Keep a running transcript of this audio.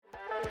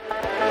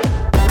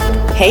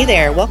Hey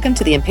there, welcome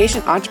to the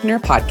Impatient Entrepreneur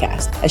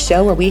Podcast, a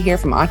show where we hear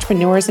from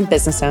entrepreneurs and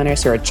business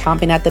owners who are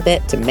chomping at the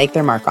bit to make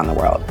their mark on the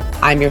world.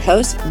 I'm your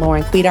host,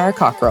 Lauren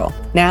Quidar-Cockrell.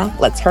 Now,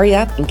 let's hurry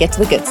up and get to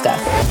the good stuff.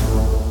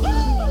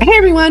 Hey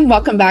everyone,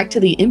 welcome back to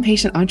the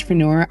Impatient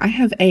Entrepreneur. I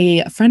have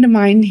a friend of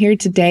mine here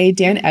today,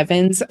 Dan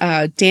Evans.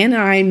 Dan and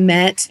I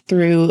met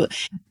through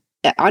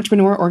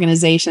Entrepreneur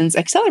Organization's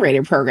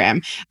Accelerator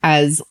program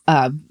as,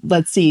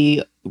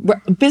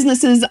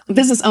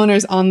 business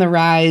owners on the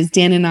rise.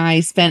 Dan and I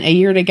spent a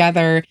year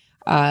together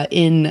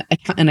in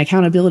an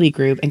accountability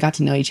group and got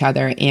to know each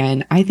other.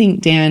 And I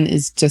think Dan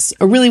is just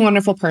a really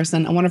wonderful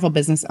person, a wonderful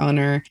business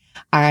owner.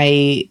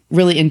 I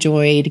really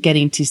enjoyed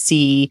getting to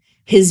see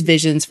his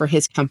visions for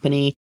his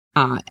company.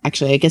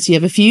 Actually, I guess you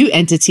have a few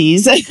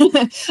entities,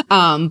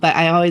 but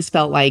I always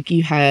felt like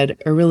you had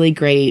a really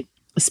great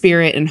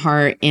spirit and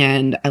heart,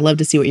 and I love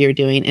to see what you're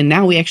doing. And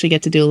now we actually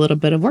get to do a little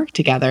bit of work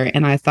together.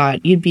 And I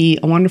thought you'd be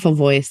a wonderful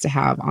voice to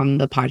have on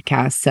the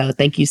podcast. So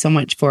thank you so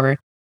much for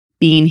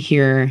being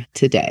here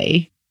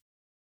today.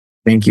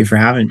 Thank you for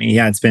having me.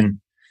 Yeah, it's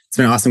been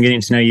awesome getting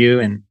to know you,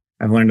 and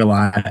I've learned a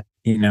lot,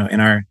 in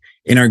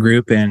our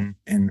group, and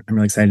I'm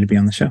really excited to be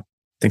on the show.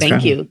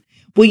 Thank you.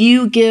 Will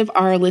you give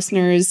our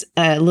listeners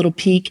a little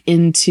peek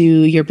into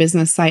your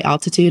business, Site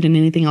Altitude, and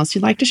anything else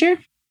you'd like to share?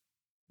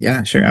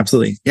 Yeah, sure.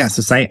 Absolutely. Yeah.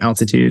 So Site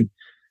Altitude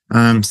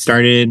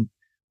started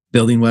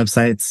building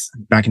websites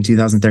back in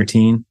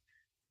 2013.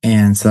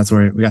 And so that's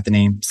where we got the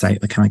name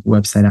Site, kind of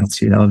like website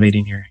altitude,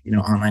 elevating your,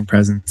 online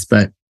presence.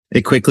 But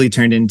it quickly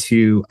turned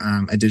into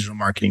a digital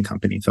marketing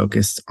company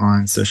focused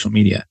on social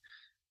media.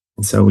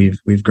 And so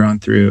we've grown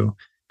through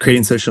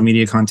creating social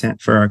media content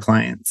for our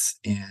clients.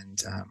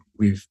 And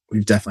we've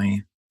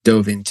definitely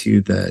dove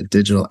into the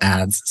digital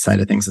ads side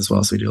of things as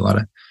well. So we do a lot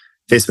of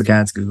Facebook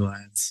ads, Google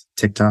ads,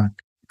 TikTok,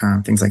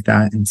 things like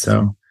that. And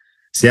so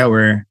yeah,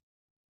 we're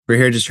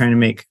here just trying to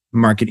make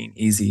marketing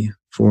easy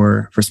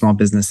for small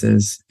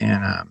businesses.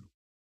 And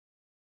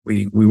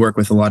we work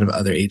with a lot of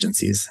other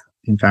agencies.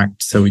 In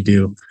fact, so we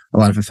do a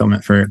lot of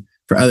fulfillment for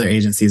other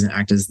agencies and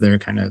act as their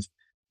kind of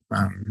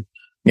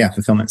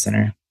fulfillment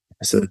center,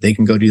 so that they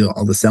can go do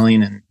all the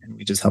selling, and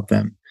we just help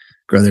them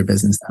grow their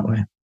business that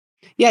way.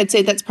 Yeah, I'd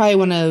say that's probably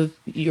one of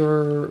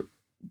your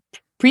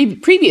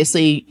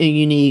previously a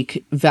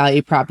unique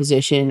value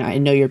proposition. I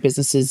know your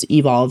business is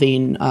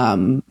evolving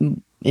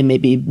and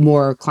maybe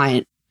more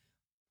front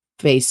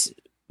facing.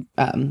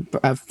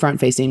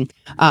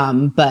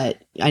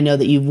 But I know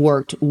that you've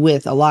worked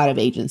with a lot of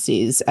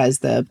agencies as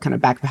the kind of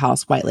back of the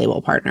house white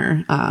label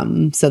partner.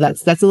 So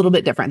that's a little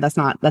bit different. That's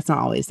not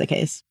always the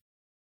case.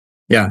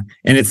 Yeah,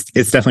 and it's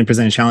definitely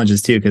presented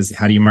challenges too, because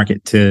how do you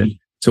market to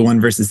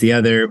one versus the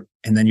other,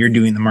 and then you're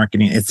doing the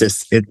marketing? It's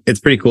just it's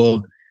pretty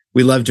cool.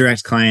 We love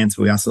direct clients,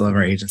 but we also love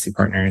our agency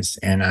partners,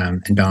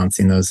 and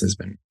balancing those has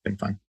been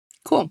fun.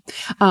 Cool.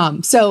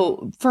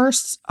 So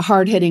first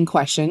hard-hitting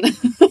question.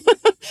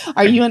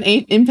 Are you an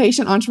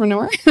impatient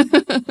entrepreneur?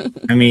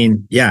 I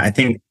mean, yeah, I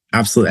think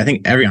absolutely. I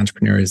think every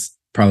entrepreneur is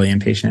probably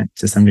impatient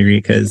to some degree,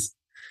 because,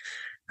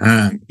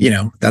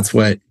 that's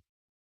what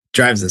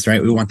drives us,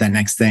 right? We want that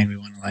next thing. We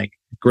want to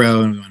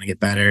grow, and we want to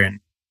get better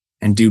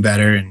and do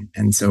better.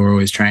 And so we're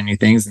always trying new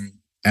things. And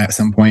at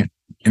some point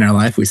in our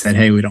life, we said,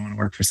 hey, we don't want to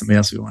work for somebody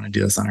else. We want to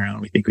do this on our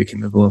own. We think we can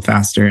move a little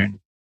faster and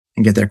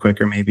get there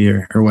quicker, maybe,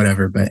 or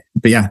whatever. But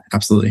yeah,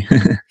 absolutely.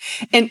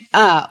 And,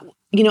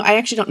 I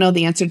actually don't know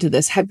the answer to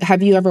this.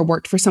 Have you ever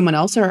worked for someone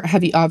else, or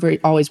have you ever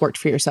always worked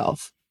for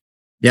yourself?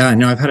 Yeah,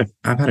 no, I've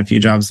had a few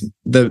jobs.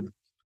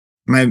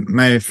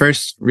 My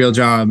first real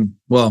job,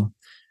 well,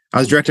 I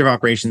was director of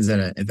operations at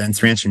an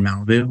events ranch in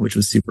Malibu, which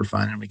was super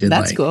fun. And we did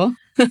cool.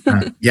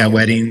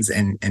 weddings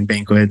and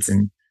banquets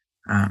and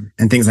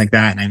things like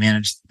that.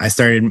 And I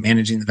started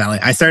managing the valet.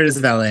 I started as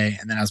a valet,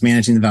 and then I was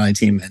managing the valet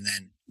team. And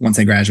then once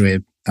I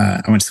graduated,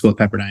 I went to school at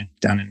Pepperdine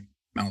down in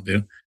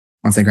Malibu.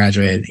 Once I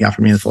graduated, he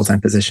offered me the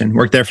full-time position.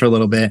 Worked there for a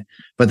little bit,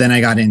 but then I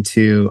got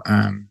into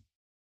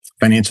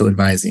financial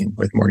advising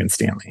with Morgan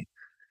Stanley.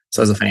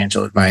 So I was a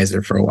financial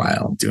advisor for a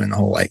while, doing the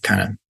whole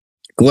kind of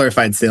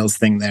glorified sales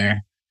thing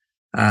there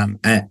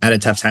at a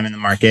tough time in the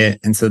market.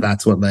 And so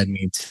that's what led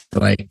me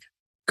to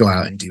go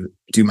out and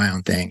do my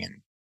own thing,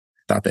 and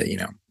thought that,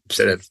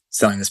 instead of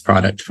selling this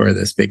product for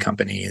this big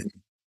company, and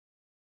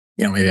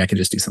maybe I could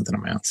just do something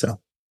on my own.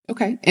 So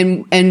okay.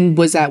 And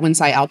was that when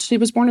Site Altitude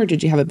was born, or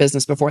did you have a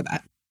business before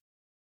that?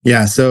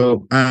 Yeah.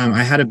 So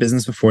I had a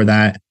business before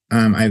that.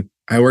 I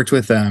worked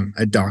with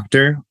a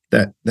doctor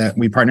that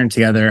we partnered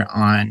together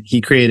on.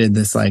 He created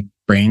this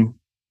brain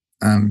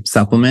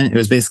supplement. It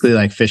was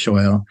basically fish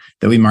oil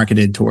that we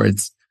marketed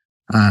towards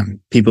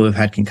people who've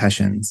had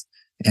concussions,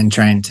 and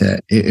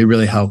it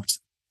really helped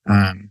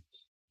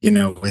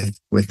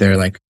with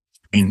their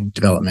brain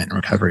development and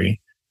recovery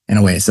in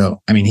a way.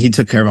 So I mean, he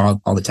took care of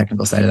all the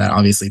technical side of that,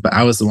 obviously, but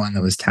I was the one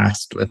that was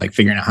tasked with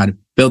figuring out how to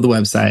build the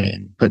website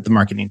and put the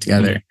marketing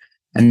together. Mm-hmm.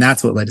 And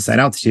that's what led to Site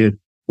Altitude,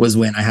 was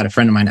when I had a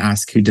friend of mine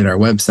ask who did our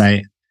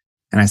website.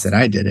 And I said,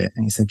 I did it.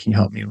 And he said, can you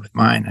help me with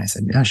mine? And I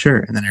said, yeah, sure.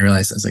 And then I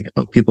realized, I was like,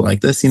 oh, people like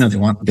this, they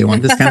want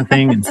this kind of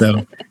thing. And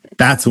so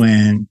that's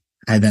when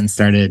I then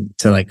started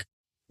to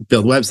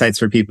build websites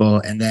for people.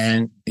 And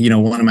then,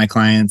 one of my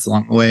clients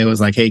along the way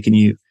was like, hey, can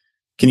you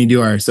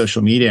do our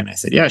social media? And I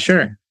said, yeah,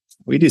 sure.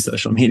 We do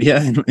social media.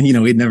 And,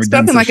 we'd never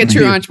done Spoken like a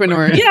true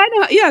entrepreneur. Yeah, I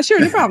know. Yeah, sure.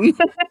 No problem.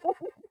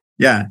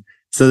 Yeah.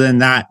 So then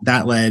that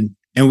led,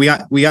 and we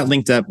got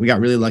linked up. We got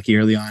really lucky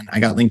early on. I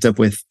got linked up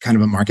with kind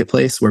of a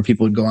marketplace where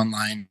people would go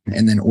online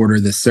and then order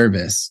this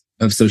service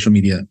of social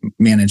media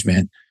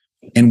management.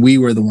 And we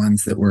were the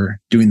ones that were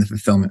doing the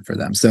fulfillment for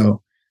them.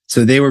 So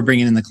they were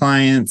bringing in the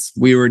clients.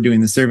 We were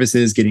doing the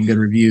services, getting good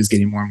reviews,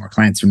 getting more and more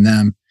clients from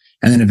them.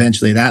 And then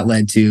eventually that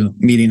led to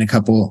meeting a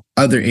couple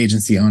other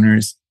agency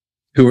owners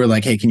who were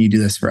like, hey, can you do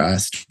this for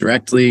us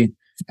directly?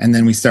 And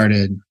then we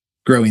started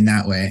growing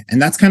that way.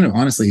 And that's kind of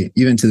honestly,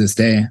 even to this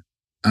day,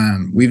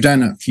 we've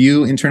done a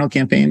few internal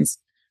campaigns.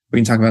 We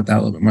can talk about that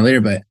a little bit more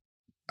later, but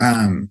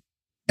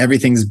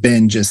everything's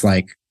been just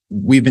like,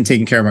 we've been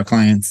taking care of our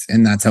clients,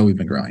 and that's how we've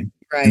been growing.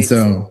 Right. And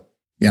so,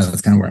 yeah,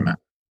 that's kind of where I'm at.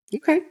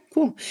 Okay,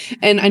 cool.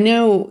 And I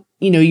know,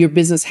 your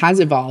business has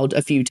evolved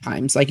a few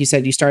times. Like you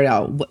said, you started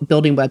out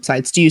building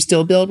websites. Do you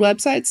still build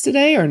websites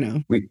today or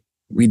no?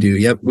 We do.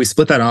 Yep. We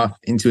split that off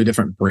into a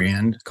different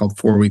brand called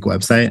 4 Week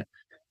Website.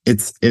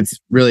 It's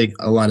really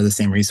a lot of the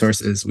same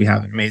resources. We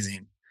have an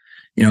amazing,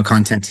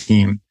 content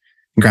team,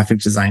 graphic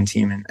design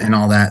team, and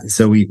all that. And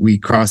so we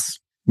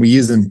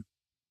use them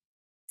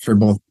for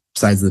both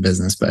sides of the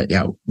business. But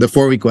yeah, the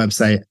 4 Week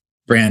Website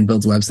brand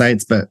builds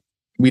websites, but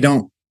we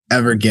don't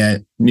ever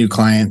get new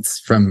clients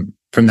from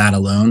that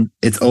alone.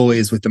 It's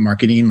always with the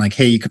marketing, like,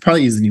 hey, you could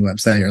probably use a new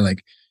website, or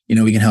like,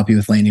 we can help you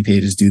with landing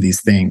pages, do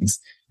these things.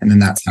 And then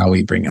that's how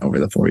we bring over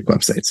the 4 Week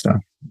Website stuff.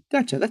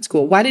 Gotcha. That's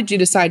cool. Why did you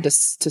decide to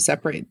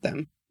separate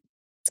them?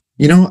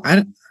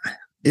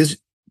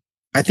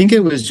 I think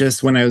it was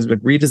just when I was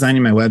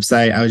redesigning my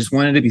website, I just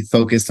wanted to be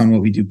focused on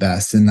what we do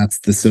best. And that's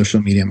the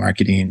social media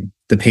marketing,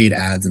 the paid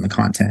ads, and the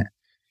content.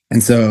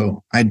 And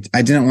so I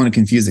didn't want to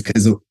confuse it,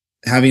 because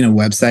having a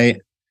website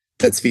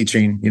that's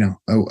featuring,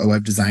 a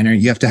web designer,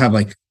 you have to have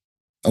like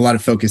a lot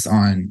of focus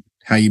on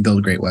how you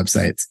build great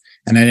websites.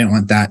 And I didn't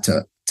want that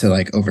to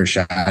like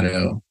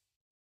overshadow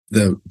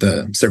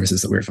the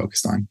services that we were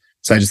focused on.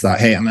 So I just thought,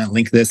 hey, I'm going to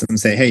link this and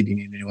say, hey, do you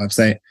need a new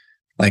website?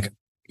 Like,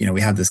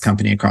 we have this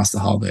company across the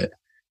hall that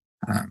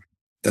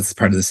that's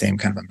part of the same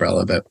kind of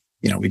umbrella, but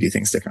we do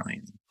things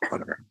differently,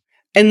 whatever.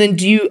 And then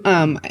do you,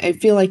 I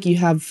feel like you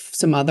have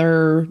some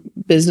other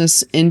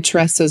business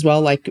interests as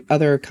well, like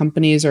other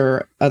companies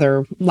or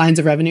other lines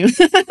of revenue.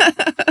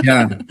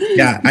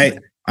 Yeah.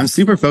 I'm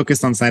super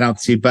focused on Site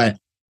Altitude, but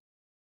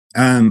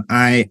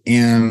I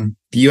am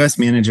the US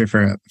manager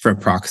for a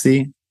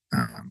proxy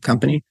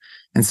company.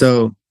 And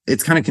so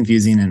it's kind of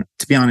confusing. And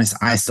to be honest,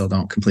 I still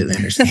don't completely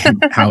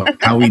understand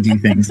how we do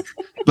things.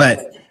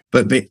 But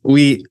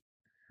we,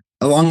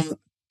 along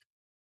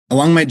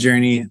my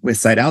journey with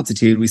Site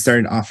Altitude, we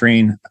started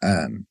offering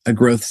a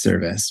growth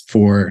service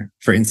for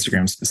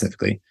Instagram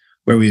specifically,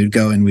 where we would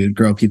go and we would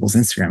grow people's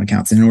Instagram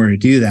accounts. And in order to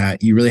do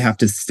that, you really have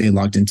to stay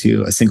logged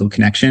into a single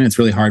connection. It's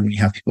really hard when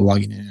you have people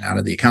logging in and out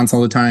of the accounts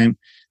all the time.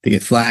 They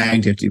get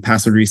flagged. You have to do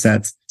password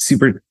resets.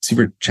 Super,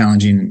 super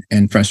challenging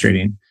and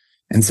frustrating.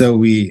 And so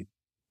we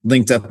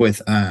linked up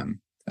with a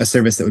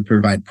service that would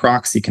provide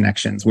proxy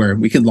connections, where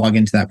we could log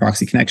into that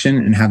proxy connection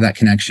and have that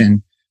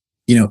connection,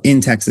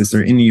 in Texas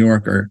or in New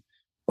York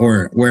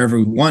or wherever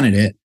we wanted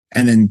it.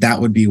 And then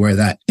that would be where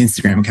that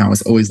Instagram account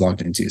was always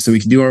logged into. So we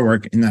could do our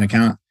work in that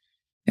account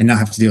and not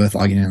have to deal with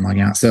logging in and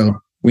logging out. So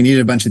we needed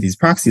a bunch of these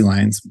proxy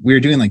lines. We were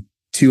doing like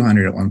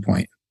 200 at one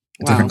point,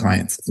 different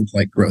clients. It's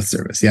like growth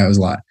service. Yeah, it was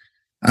a lot.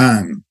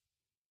 And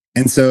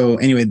so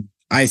anyway,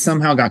 I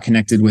somehow got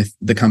connected with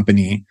the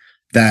company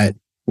that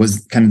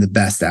was kind of the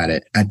best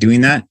at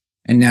doing that.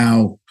 And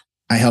now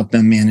I help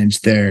them manage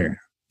their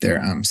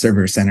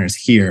server centers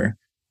here.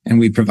 And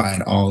we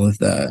provide all of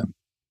the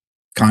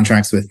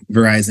contracts with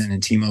Verizon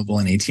and T-Mobile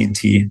and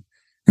AT&T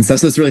and stuff.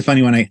 So it's really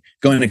funny when I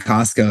go into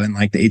Costco and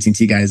like the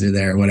AT&T guys are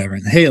there or whatever.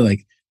 And hey,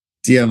 like,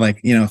 do you have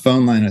like, a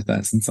phone line with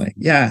us? And it's like,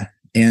 yeah.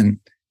 And,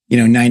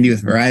 90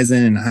 with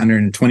Verizon and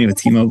 120 with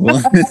T-Mobile.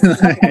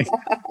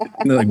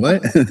 And they're like,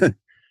 what?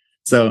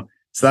 So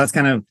that's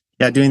kind of,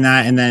 doing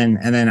that. And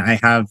then I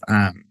have,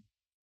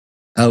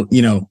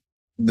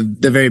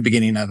 the very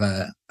beginning of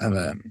a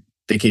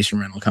vacation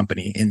rental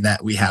company, in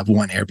that we have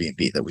one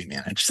Airbnb that we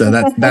manage. So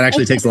that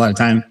actually takes a lot of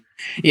time.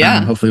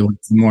 Yeah. Hopefully we'll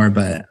see more,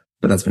 but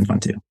that's been fun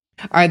too.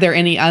 Are there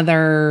any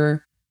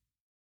other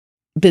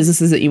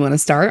businesses that you want to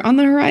start on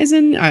the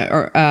horizon?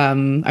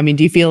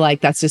 Do you feel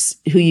like that's just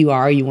who you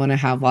are? You want to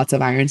have lots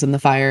of irons in the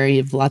fire?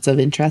 You have lots of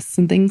interests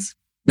and things?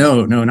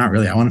 No, not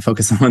really. I want to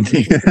focus on one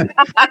thing.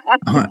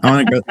 I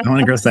want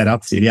to grow Site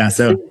Altitude. Yeah.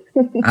 So,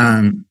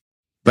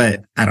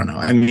 but I don't know.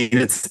 I mean,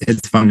 it's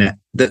fun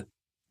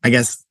I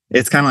guess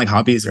it's kind of like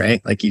hobbies,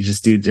 right? Like you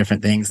just do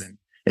different things, and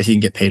if you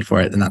can get paid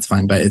for it, then that's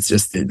fine. But it's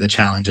just the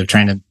challenge of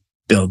trying to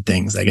build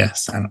things, I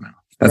guess. I don't know.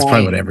 That's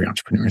probably what every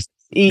entrepreneur is.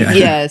 Yeah.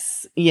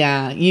 Yes.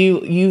 Yeah.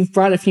 You've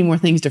brought a few more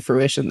things to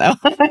fruition though,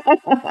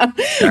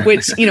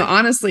 which,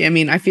 honestly, I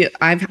mean, I feel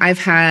I've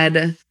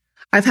had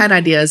I've had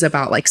ideas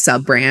about like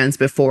sub brands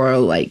before,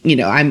 like, you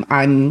know,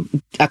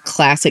 I'm a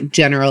classic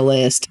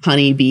generalist,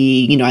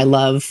 honeybee. You know, I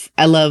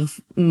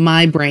love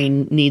my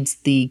brain needs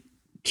the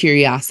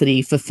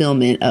curiosity,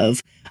 fulfillment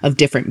of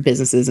different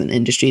businesses and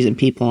industries and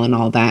people and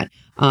all that.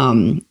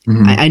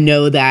 I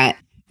know that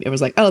it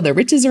was like, oh, the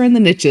riches are in the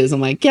niches. I'm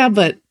like, yeah,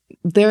 but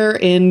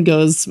therein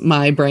goes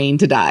my brain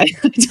to die.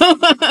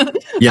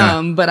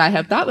 Yeah. But I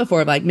have thought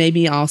before, like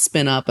maybe I'll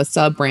spin up a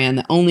sub brand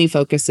that only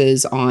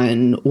focuses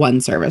on one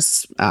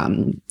service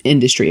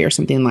industry or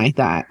something like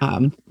that.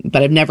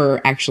 But I've never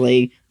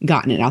actually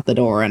gotten it out the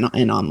door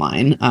and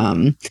online.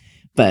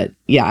 But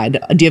yeah, do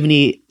you have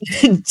any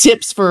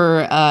tips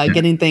for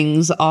getting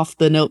things off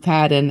the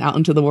notepad and out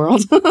into the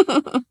world?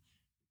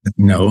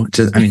 No,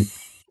 just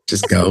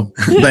go.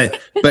 but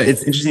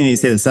it's interesting that you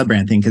say the sub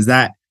brand thing, because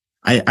that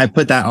I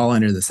put that all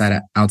under the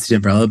Site Altitude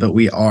umbrella, but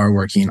we are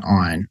working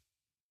on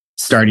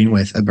starting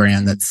with a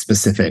brand that's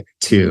specific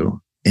to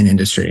an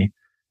industry.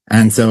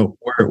 And so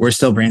we're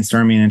still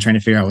brainstorming and trying to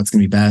figure out what's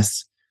going to be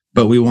best,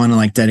 but we want to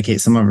like dedicate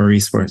some of our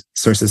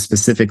resources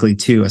specifically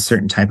to a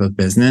certain type of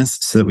business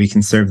so that we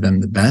can serve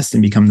them the best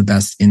and become the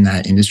best in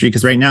that industry.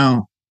 Because right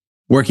now,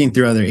 working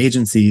through other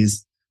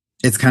agencies,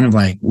 it's kind of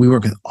like we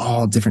work with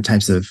all different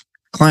types of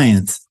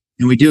clients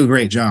and we do a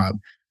great job.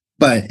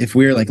 But if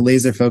we're like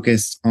laser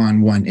focused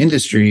on one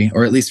industry,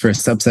 or at least for a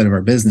subset of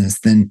our business,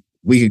 then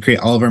we could create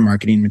all of our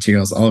marketing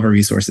materials, all of our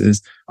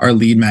resources, our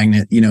lead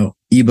magnet, you know,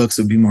 ebooks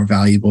would be more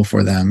valuable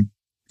for them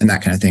and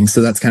that kind of thing.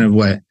 So that's kind of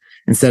what,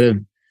 instead of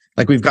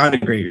like, we've got a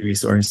great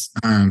resource.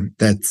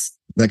 That's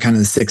the kind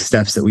of the 6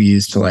 steps that we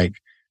use to like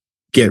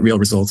get real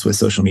results with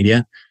social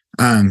media.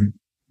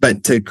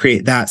 But to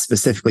create that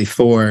specifically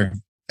for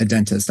a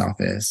dentist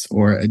office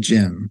or a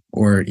gym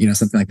or, you know,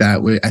 something like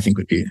that, I think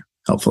would be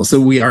helpful. So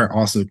we are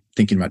also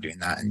thinking about doing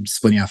that and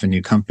splitting off a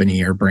new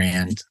company or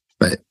brand,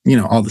 but you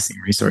know, all the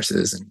same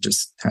resources and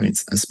just having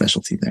a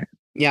specialty there.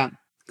 Yeah,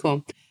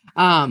 cool.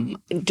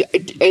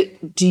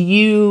 Do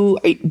you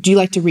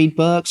like to read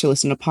books or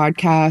listen to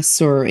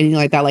podcasts or anything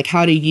like that? Like,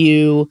 how do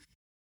you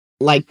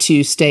like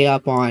to stay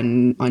up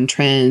on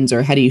trends,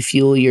 or how do you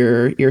fuel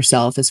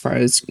yourself as far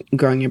as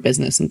growing your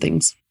business and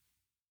things?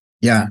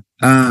 Yeah,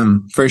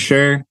 for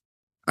sure.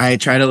 I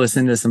try to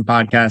listen to some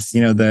podcasts,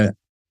 you know, the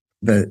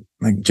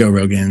like Joe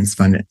Rogan's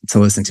fun to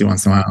listen to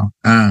once in a while.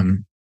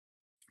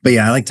 But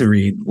yeah, I like to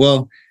read.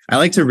 Well, I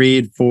like to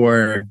read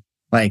for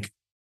like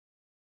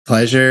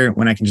pleasure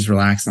when I can just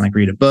relax and like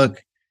read a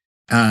book.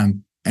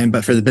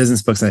 But for the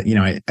business books, I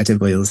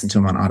typically listen to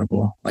them on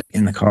Audible, like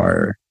in the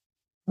car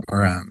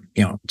or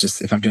you know,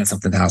 just if I'm doing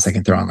something at the house, I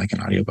can throw on like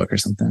an audiobook or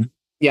something.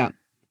 Yeah.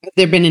 Have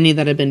there been any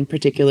that have been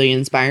particularly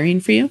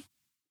inspiring for you?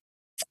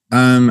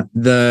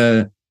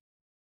 The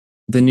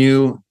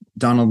new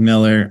Donald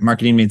Miller,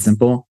 Marketing Made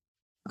Simple.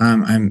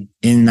 I'm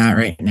in that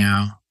right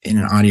now in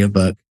an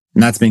audiobook,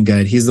 and that's been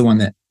good. He's the one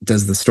that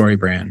does the story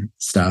brand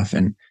stuff.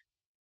 And,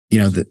 you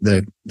know,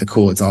 the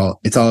cool, it's all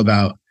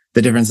about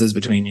the differences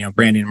between, you know,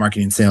 branding and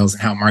marketing and sales,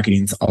 and how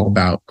marketing is all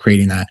about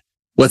creating that.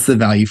 What's the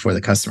value for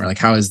the customer? Like,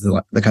 how is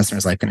the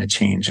customer's life going to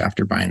change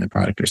after buying the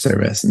product or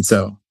service? And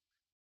so,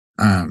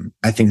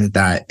 I think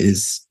that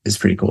is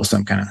pretty cool. So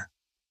I'm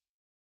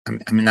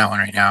in that one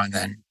right now. And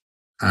then,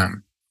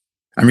 I'm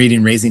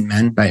reading Raising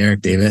Men by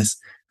Eric Davis.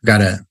 I've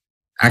got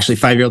actually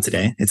 5-year-old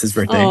today. It's his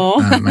birthday.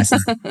 My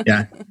son.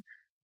 Yeah.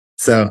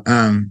 So,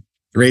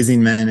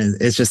 Raising Men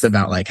it's just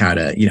about like how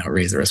to, you know,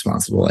 raise a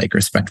responsible, like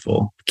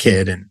respectful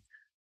kid and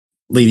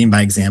leading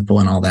by example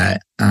and all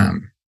that.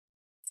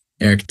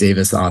 Eric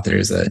Davis, the author,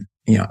 is a,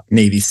 you know,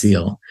 Navy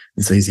SEAL.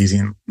 And so he's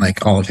using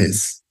like all of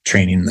his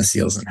training in the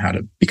SEALs and how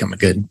to become a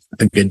good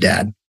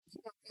dad.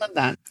 Love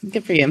that.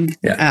 Good for you.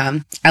 Yeah.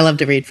 I love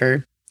to read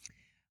for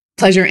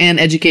pleasure and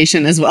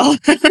education as well.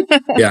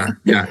 Yeah.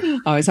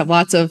 Always have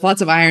lots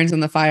of irons in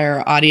the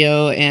fire,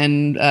 audio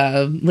and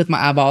with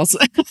my eyeballs.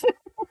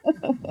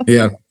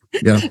 Yeah.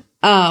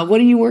 What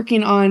are you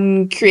working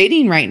on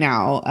creating right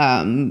now?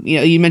 You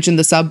know, you mentioned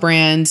the sub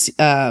brands. Is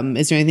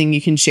there anything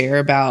you can share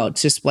about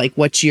just like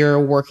what you're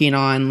working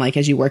on, like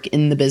as you work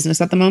in the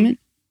business at the moment?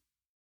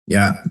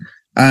 Yeah.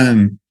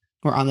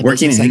 Or on the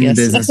working business, in I guess.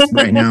 the business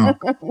right now.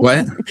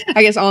 What?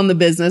 I guess on the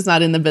business,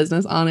 not in the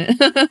business, on it.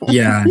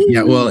 Yeah.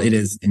 Well, it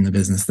is in the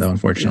business though,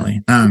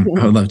 unfortunately. I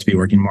would love to be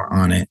working more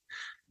on it.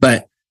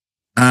 But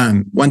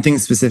one thing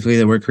specifically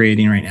that we're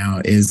creating right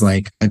now is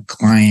like a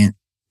client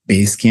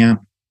base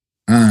camp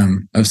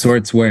of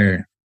sorts,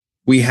 where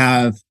we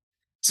have,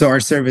 so our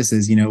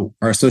services, you know,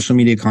 our social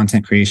media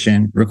content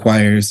creation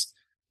requires,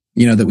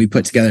 you know, that we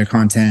put together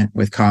content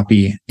with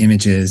copy,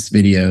 images,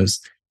 videos,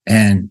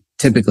 and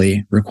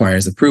typically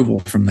requires approval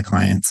from the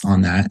clients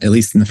on that, at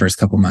least in the first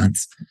couple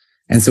months.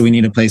 And so we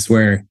need a place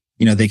where,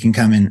 you know, they can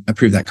come and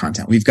approve that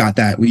content. We've got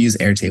that. We use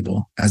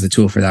Airtable as a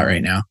tool for that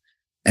right now.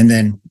 And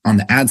then on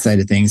the ad side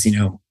of things, you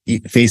know,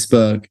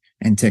 Facebook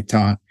and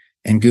TikTok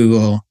and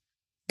Google,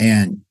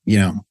 and, you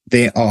know,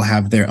 they all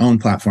have their own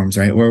platforms,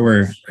 right? Where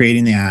we're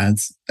creating the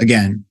ads,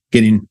 again,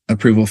 getting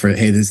approval for,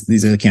 hey,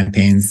 these are the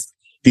campaigns.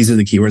 These are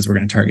the keywords we're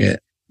going to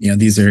target.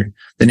 these are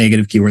the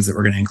negative keywords that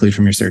we're going to include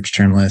from your search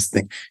term list.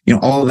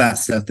 All of that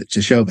stuff that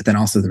to show, but then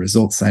also the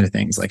results side of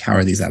things, like how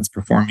are these ads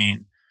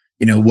performing?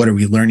 What are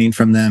we learning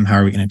from them? How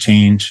are we going to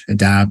change,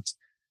 adapt?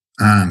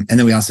 And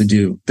then we also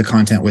do the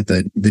content with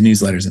the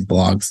newsletters and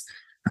blogs,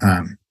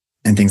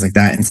 and things like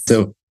that. And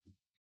so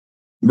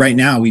right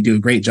now we do a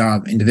great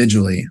job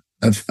individually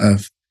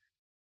of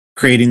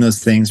creating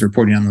those things,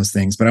 reporting on those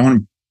things. But I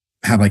want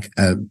to have like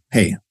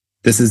hey,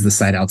 this is the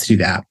Site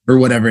Altitude app or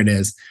whatever it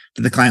is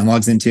that the client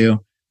logs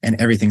into,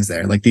 and everything's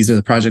there. Like, these are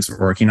the projects we're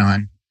working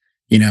on.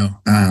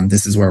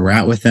 This is where we're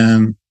at with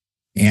them,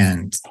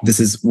 and this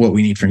is what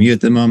we need from you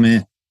at the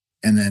moment.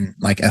 And then,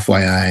 like,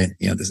 FYI,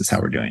 this is how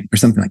we're doing, or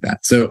something like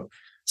that. So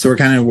we're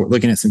kind of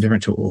looking at some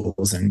different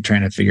tools and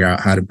trying to figure out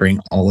how to bring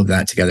all of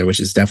that together, which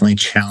is definitely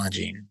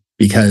challenging,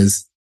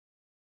 because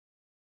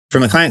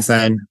from the client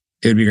side,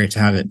 it would be great to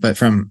have it. But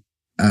from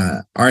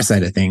our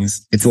side of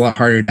things, it's a lot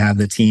harder to have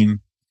the team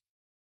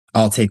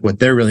all take what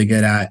they're really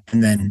good at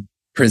and then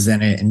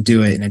present it and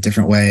do it in a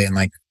different way, and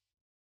like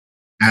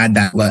add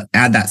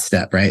that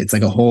step, right? It's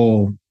like a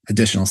whole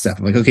additional step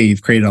of like, okay,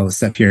 you've created all this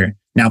stuff here.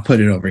 Now put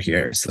it over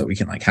here so that we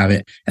can like have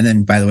it. And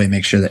then, by the way,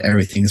 make sure that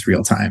everything's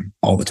real time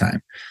all the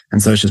time.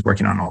 And so it's just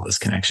working on all those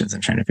connections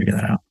and trying to figure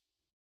that out.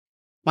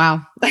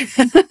 Wow.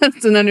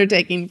 It's an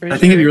undertaking for sure. I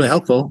think it'd be really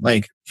helpful,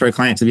 like, for a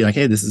client to be like,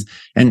 hey, this is,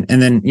 and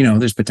then,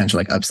 there's potential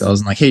like upsells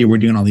and like, hey, we're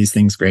doing all these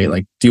things great.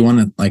 Like, do you want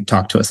to like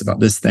talk to us about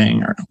this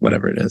thing or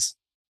whatever it is?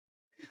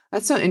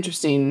 That's so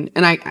interesting.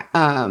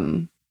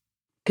 And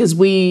because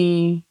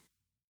we,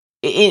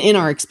 in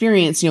our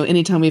experience,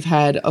 anytime we've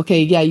had,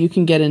 okay, yeah, you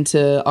can get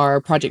into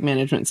our project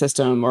management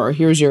system, or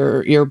here's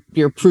your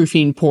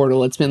proofing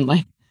portal. It's been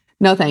like,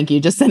 no, thank you.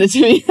 Just send it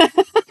to me.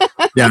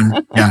 Yeah.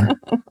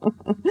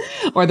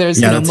 Or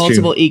there's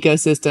multiple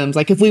ecosystems.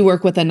 Like, if we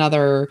work with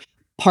another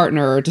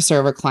partner to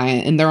serve a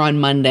client and they're on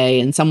Monday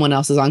and someone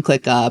else is on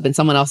ClickUp and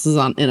someone else is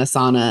in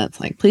Asana, it's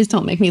like, please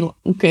don't make me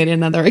create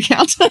another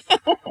account.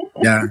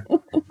 Yeah,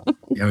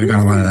 we've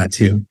got a lot of that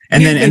too.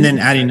 And then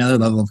adding another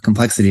level of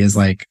complexity is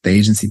like the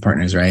agency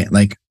partners, right?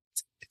 Like,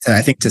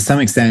 I think to some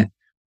extent,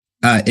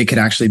 it could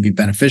actually be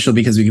beneficial,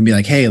 because we can be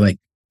like, hey, like,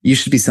 you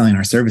should be selling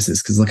our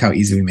services because look how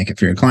easy we make it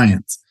for your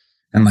clients.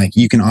 And like,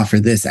 you can offer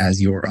this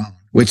as your own,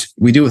 which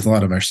we do with a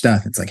lot of our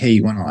stuff. It's like, hey,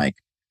 you want to like,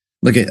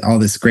 look at all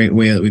this great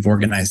way that we've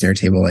organized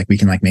Airtable. Like, we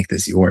can like make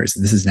this yours.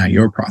 And this is now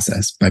your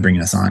process by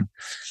bringing us on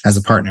as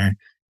a partner.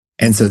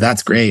 And so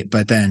that's great.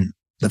 But then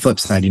the flip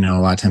side, a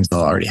lot of times they'll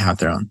already have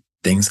their own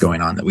things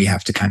going on that we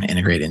have to kind of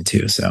integrate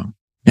into. So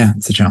yeah,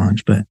 it's a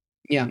challenge, but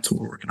yeah, that's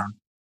what we're working on.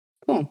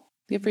 Cool.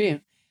 Good for you.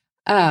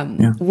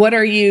 What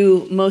are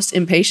you most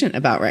impatient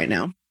about right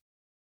now?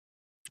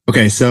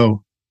 Okay.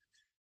 So,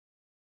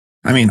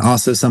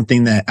 also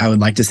something that I would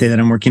like to say that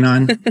I'm working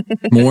on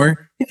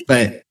more,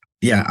 but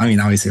yeah,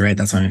 obviously, right.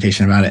 That's why I'm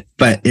impatient about it,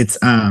 but it's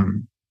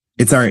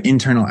our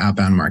internal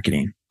outbound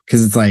marketing.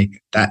 Cause it's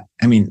like that.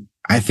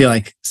 I feel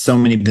like so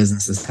many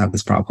businesses have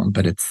this problem,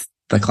 but it's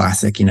the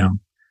classic,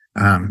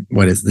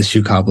 what is the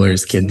shoe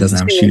cobbler's kid doesn't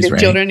have shoes, right?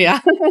 Children,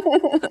 yeah.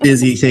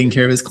 Busy taking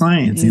care of his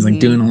clients. Mm-hmm. He's like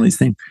doing all these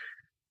things.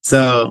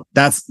 So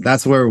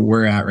that's where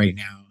we're at right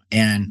now.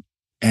 And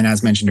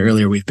as mentioned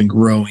earlier, we've been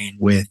growing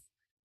with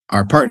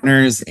our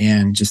partners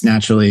and just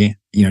naturally,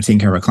 taking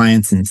care of our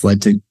clients, and it's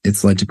led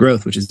to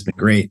growth, which has been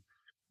great.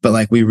 But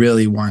like, we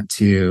really want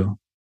to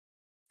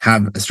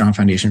have a strong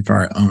foundation for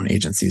our own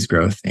agency's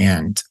growth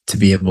and to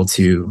be able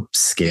to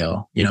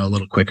scale, a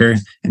little quicker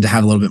and to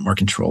have a little bit more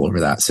control over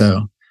that.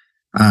 So,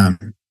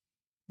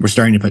 we're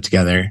starting to put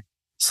together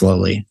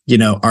slowly,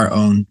 our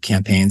own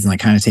campaigns and like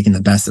kind of taking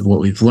the best of what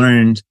we've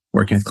learned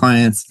working with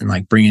clients and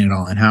like bringing it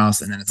all in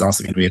house. And then it's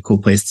also going to be a cool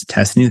place to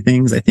test new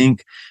things, I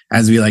think,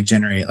 as we like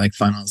generate like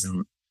funnels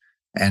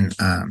and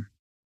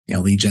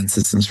lead gen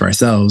systems for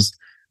ourselves.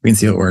 We can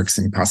see how it works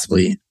and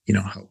possibly,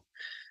 help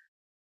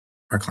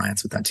our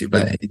clients with that too.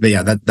 But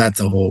yeah, that's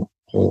a whole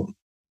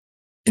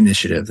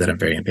initiative that I'm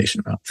very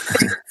impatient about.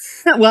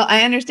 Well,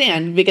 I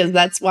understand, because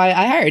that's why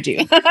I hired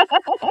you.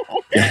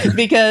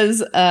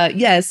 Because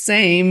yes,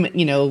 same,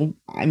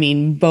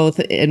 both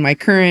in my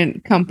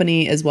current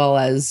company as well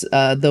as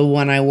the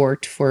one I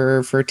worked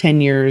for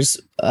 10 years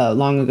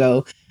long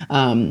ago,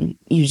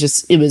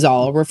 it was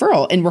all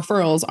referral, and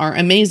referrals are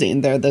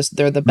amazing. They're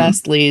the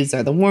best leads,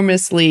 they're the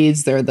warmest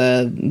leads, they're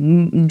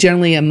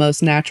generally a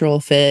most natural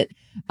fit.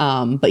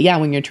 But yeah,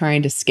 when you're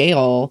trying to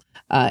scale,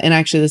 and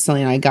actually this is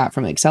something I got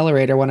from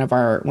Accelerator, one of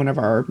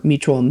our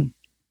mutual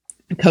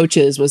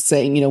coaches was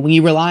saying, when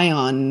you rely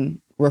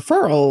on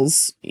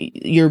referrals,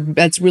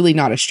 that's really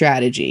not a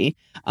strategy.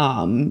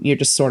 You're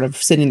just sort of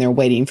sitting there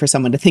waiting for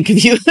someone to think of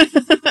you.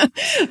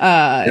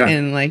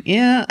 And like,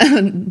 yeah,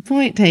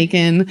 point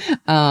taken.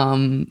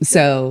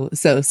 So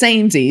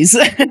samesies.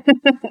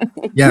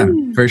 Yeah,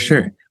 for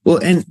sure. Well,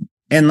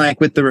 and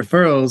like with the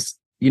referrals,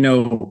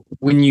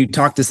 when you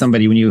talk to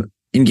somebody, when you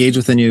engage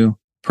with a new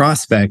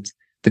prospect,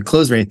 the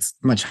close rate's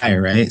much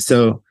higher, right?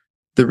 So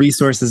the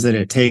resources that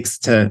it takes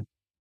to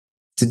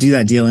do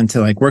that deal and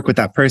to like work with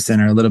that person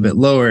are a little bit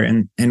lower,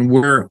 and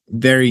we're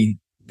very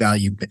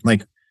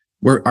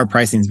our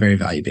pricing is very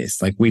value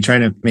based. Like we try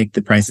to make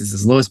the prices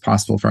as low as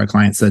possible for our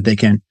clients so that they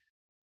can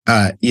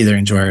either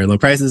enjoy our low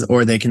prices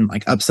or they can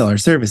like upsell our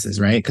services,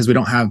 right? Because we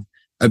don't have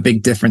a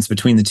big difference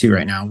between the two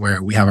right now,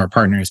 where we have our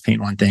partners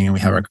paying one thing and we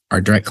have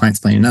our direct clients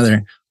paying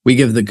another. We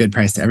give the good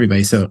price to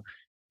everybody. So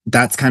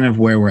that's kind of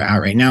where we're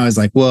at right now, is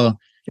like, well,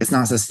 it's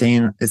not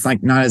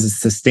as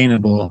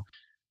sustainable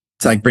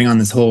to like bring on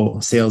this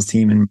whole sales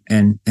team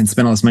and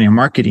spend all this money on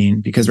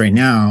marketing, because right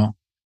now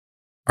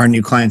our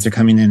new clients are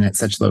coming in at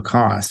such low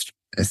cost,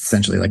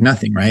 essentially like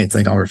nothing, right? It's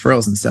like all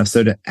referrals and stuff.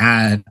 So to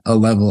add a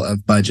level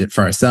of budget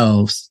for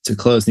ourselves to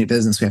close new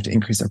business, we have to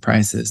increase our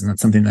prices. And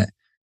that's something that,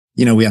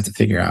 we have to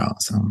figure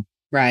out. So,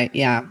 right.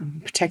 Yeah.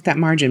 Protect that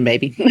margin,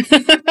 baby.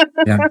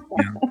 yeah.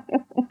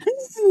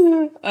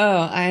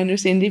 Oh, I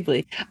understand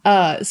deeply.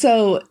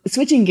 So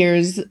switching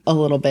gears a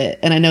little bit,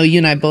 and I know you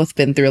and I both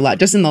been through a lot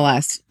just in the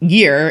last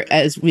year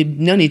as we've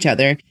known each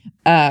other.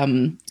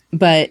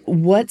 But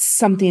what's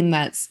something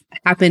that's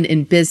happened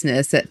in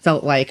business that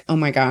felt like, oh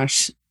my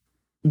gosh,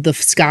 the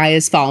sky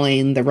is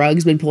falling, the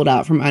rug's been pulled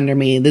out from under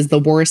me. This is the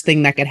worst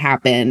thing that could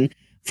happen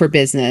for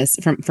business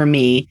for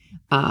me.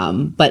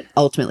 But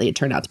ultimately it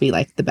turned out to be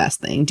like the best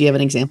thing. Do you have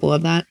an example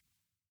of that?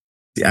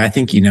 Yeah, I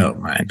think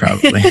mine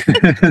probably.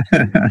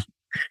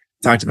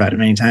 Talked about it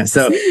many times.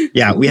 So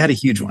yeah, we had a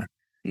huge one.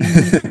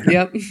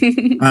 Yep.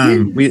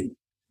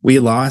 We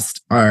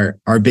lost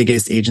our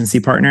biggest agency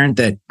partner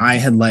that I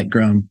had let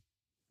grow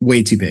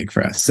way too big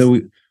for us. So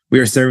we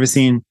were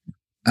servicing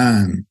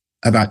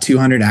about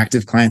 200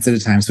 active clients at a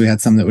time. So we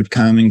had some that would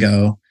come and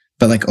go,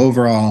 but like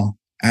overall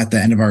at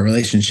the end of our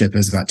relationship, it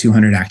was about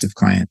 200 active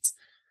clients.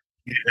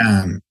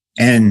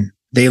 And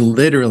they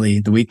literally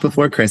the week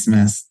before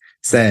Christmas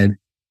said,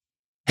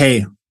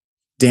 "Hey,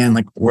 Dan,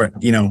 like we're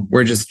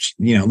just,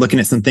 looking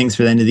at some things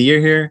for the end of the year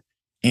here.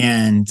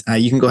 And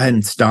you can go ahead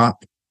and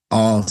stop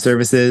all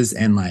services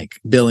and like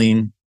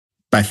billing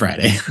by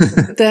Friday."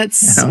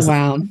 That's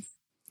wow. Like,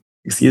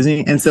 excuse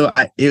me. And so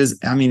it was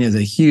a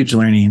huge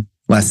learning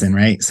lesson,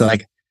 right? So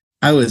like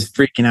I was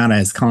freaking out. I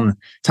was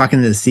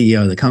talking to the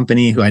CEO of the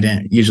company who I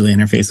didn't usually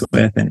interface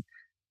with.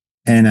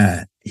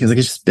 And he was like,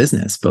 "It's just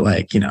business." But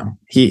like,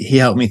 he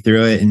helped me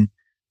through it.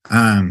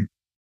 And,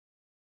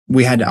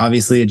 we had to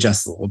obviously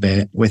adjust a little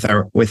bit with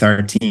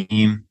our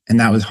team. And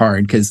that was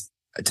hard because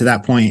to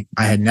that point,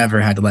 I had never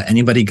had to let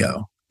anybody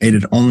go. It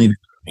had only been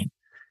me.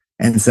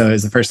 And so it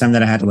was the first time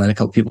that I had to let a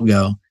couple people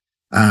go.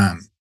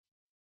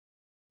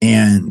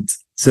 And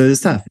so it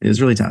was tough. It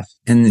was really tough.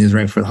 And it was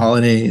right for the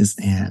holidays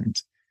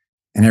and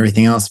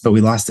everything else. But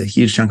we lost a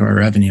huge chunk of our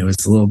revenue. It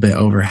was a little bit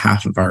over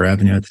half of our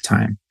revenue at the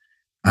time.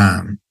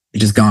 It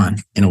just gone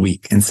in a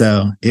week. And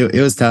so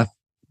it was tough.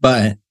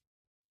 But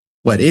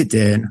what it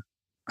did,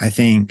 I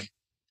think,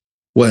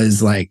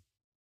 was like,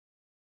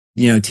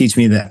 teach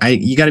me that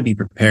you got to be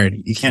prepared.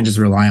 You can't just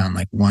rely on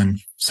like one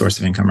source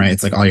of income, right?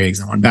 It's like all your eggs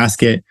in one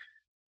basket.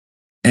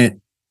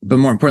 But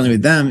more importantly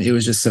with them, it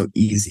was just so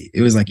easy.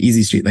 It was like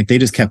easy street. Like they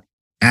just kept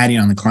adding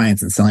on the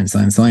clients and selling.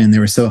 And they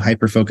were so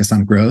hyper focused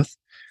on growth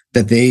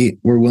that they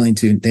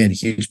had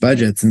huge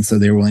budgets. And so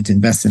they were willing to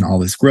invest in all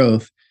this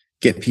growth,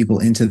 get people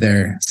into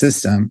their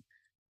system,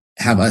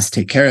 have us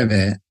take care of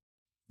it.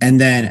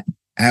 And then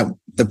at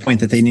the point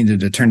that they needed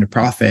to turn to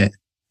profit,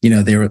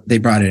 they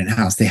brought it in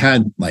house. They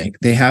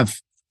have,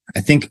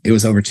 I think it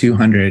was over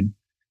 200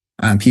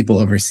 people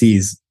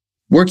overseas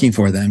working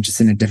for them,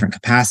 just in a different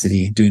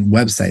capacity, doing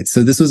websites.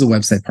 So this was a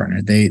website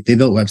partner. They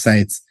built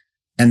websites,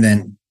 and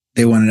then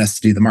they wanted us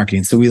to do the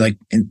marketing. So we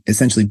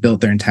essentially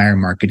built their entire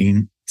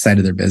marketing side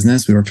of their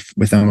business. We worked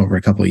with them over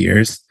a couple of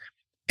years,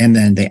 and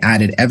then they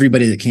added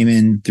everybody that came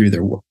in through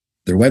their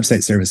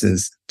website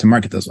services to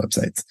market those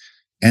websites.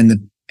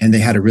 And they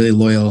had a really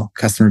loyal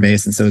customer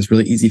base. And so it's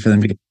really easy for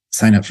them to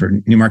sign up for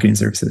new marketing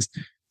services.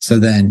 So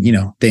then,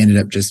 they ended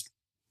up just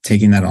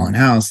taking that all in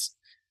house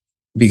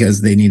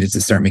because they needed to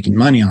start making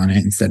money on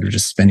it instead of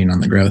just spending on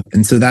the growth.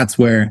 And so that's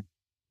where,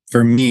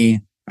 for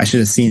me, I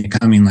should have seen it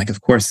coming. Like, of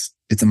course,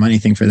 it's a money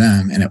thing for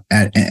them. And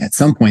at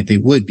some point, they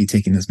would be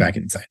taking this back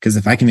inside. Because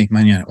if I can make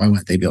money on it, why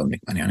wouldn't they be able to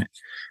make money on it?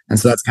 And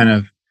so that's kind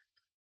of,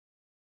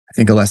 I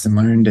think, a lesson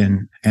learned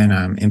and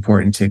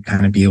important to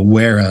kind of be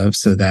aware of,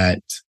 so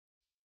that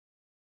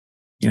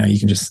you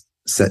can just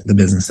set the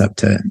business up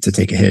to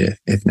take a hit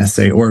if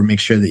necessary, or make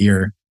sure that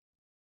you're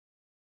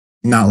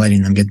not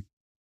letting them get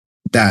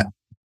that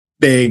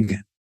big.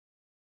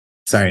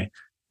 Sorry.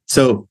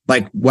 So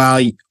like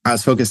while I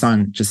was focused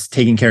on just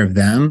taking care of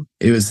them,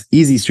 it was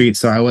easy street.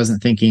 So I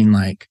wasn't thinking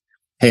like,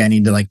 hey, I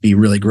need to like be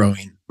really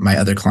growing my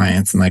other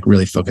clients and like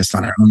really focused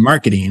on our own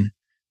marketing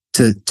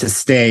to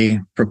stay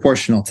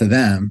proportional to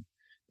them.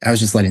 I was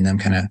just letting them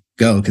kind of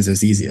go because it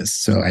was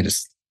easiest. So I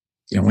just,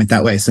 went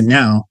that way. So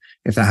now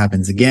if that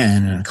happens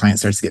again and a client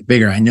starts to get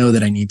bigger, I know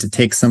that I need to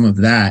take some of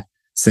that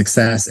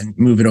success and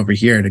move it over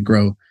here to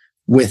grow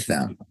with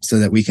them so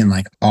that we can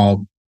like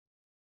all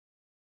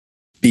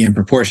be in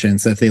proportion.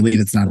 So if they leave,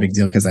 it's not a big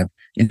deal because I've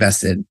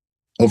invested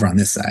over on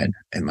this side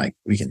and like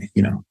we can,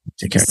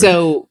 take care of it.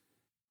 So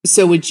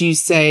So would you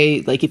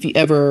say, like, if you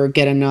ever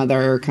get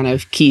another kind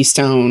of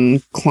keystone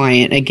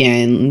client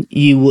again,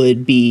 you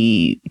would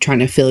be trying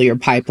to fill your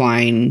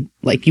pipeline?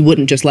 Like, you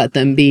wouldn't just let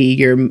them be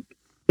your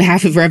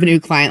half of revenue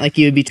client, like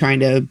you would be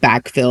trying to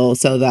backfill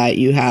so that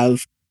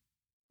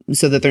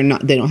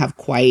they don't have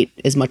quite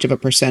as much of a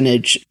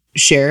percentage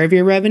share of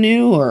your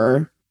revenue,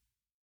 or?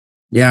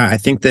 Yeah, I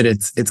think that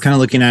it's kind of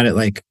looking at it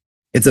like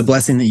it's a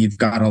blessing that you've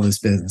got all this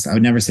business. I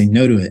would never say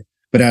no to it,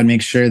 but I would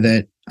make sure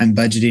that I'm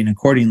budgeting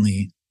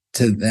accordingly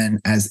to then,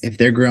 as if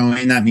they're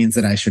growing, that means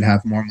that I should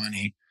have more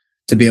money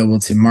to be able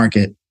to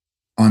market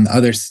on the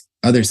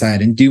other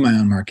side and do my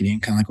own marketing,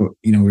 kind of like what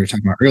we were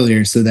talking about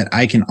earlier, so that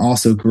I can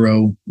also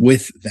grow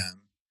with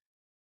them.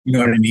 You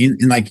know what I mean?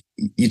 And like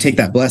you take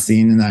that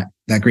blessing and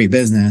that great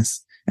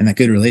business and that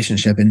good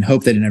relationship and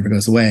hope that it never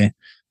goes away,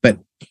 but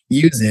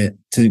use it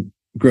to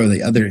grow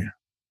the other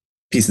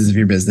pieces of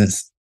your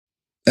business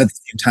at the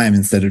same time,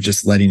 instead of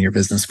just letting your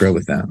business grow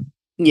with them.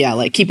 Yeah,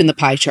 like keeping the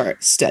pie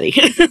chart steady.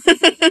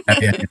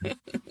 Yeah.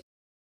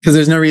 Because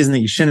there's no reason that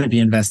you shouldn't be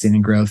investing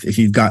in growth if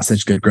you've got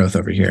such good growth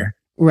over here.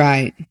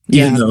 Right.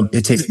 Even though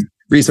it takes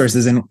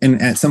resources. And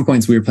at some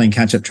points we were playing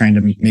catch up, trying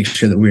to make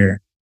sure that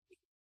we're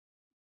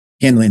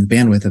handling the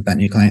bandwidth of that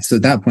new client. So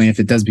at that point, if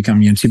it does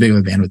become too big of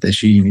a bandwidth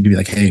issue, you need to be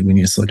like, hey, we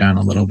need to slow down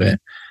a little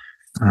bit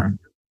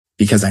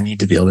because I need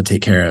to be able to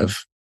take care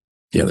of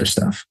the other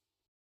stuff.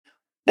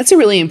 That's a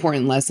really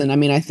important lesson. I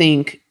mean,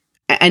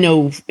 I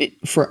know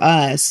for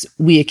us,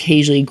 we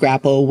occasionally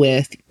grapple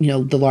with,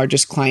 the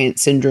largest client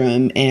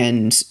syndrome,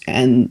 and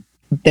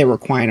they're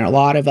requiring a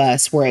lot of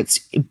us,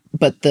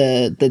 but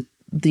the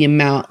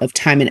amount of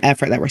time and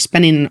effort that we're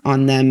spending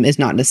on them is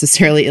not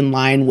necessarily in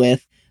line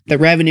with the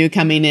revenue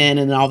coming in,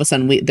 and then all of a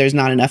sudden there's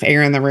not enough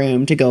air in the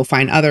room to go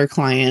find other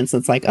clients.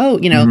 It's like,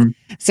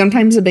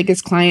 sometimes the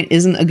biggest client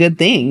isn't a good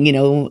thing.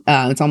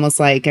 It's almost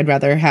like I'd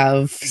rather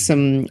have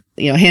some,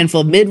 handful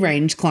of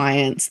mid-range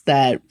clients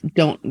that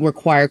don't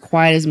require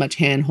quite as much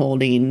hand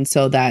holding,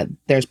 so that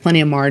there's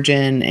plenty of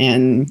margin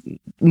and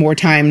more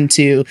time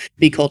to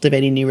be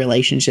cultivating new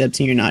relationships,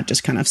 and you're not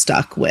just kind of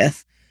stuck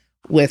with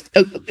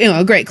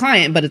a great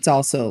client, but it's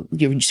also,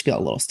 you just feel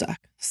a little stuck.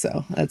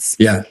 So that's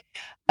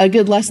a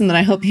good lesson that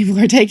I hope people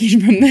are taking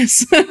from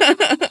this.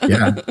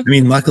 Yeah. I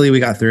mean, luckily we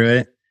got through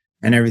it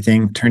and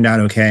everything turned out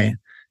okay.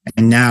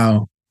 And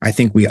now I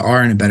think we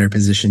are in a better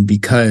position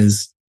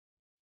because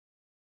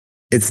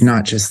it's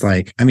not just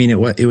like, I mean,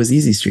 it was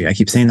Easy Street. I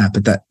keep saying that,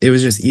 but it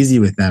was just easy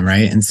with them.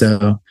 Right. And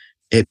so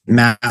it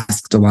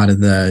masked a lot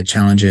of the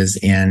challenges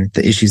and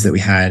the issues that we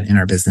had in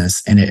our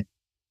business. And it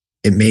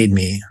made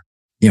me,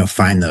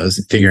 find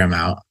those, figure them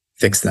out,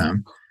 fix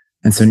them.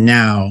 And so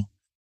now,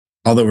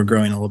 although we're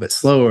growing a little bit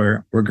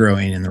slower, we're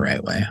growing in the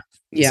right way.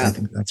 Yeah. So I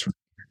think that's right.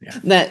 Yeah.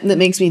 That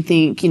makes me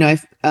think,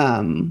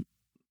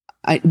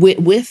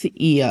 with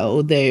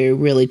EO, they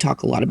really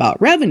talk a lot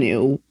about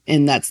revenue,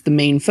 and that's the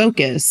main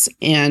focus.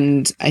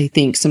 And I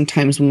think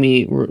sometimes when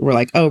we're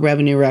like, oh,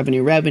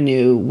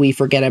 revenue, we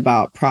forget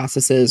about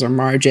processes or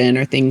margin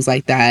or things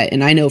like that.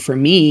 And I know for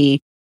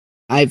me,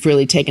 I've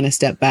really taken a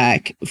step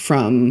back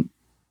from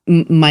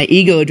my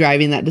ego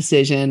driving that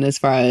decision, as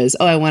far as,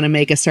 I want to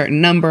make a certain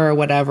number or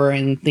whatever,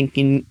 and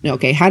thinking,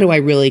 okay, how do I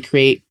really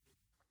create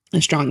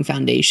a strong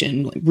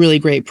foundation, like really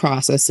great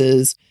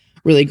processes,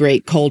 really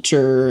great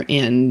culture,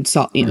 and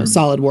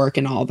solid work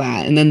and all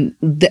that. And then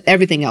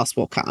everything else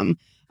will come.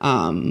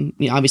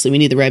 Obviously we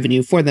need the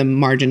revenue for the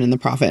margin and the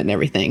profit and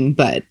everything.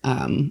 But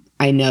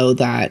I know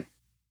that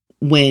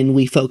when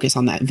we focus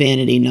on that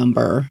vanity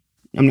number,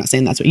 I'm not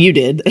saying that's what you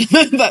did,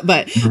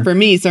 but for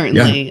me,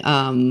 certainly,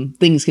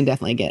 things can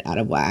definitely get out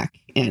of whack,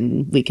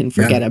 and we can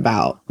forget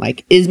about,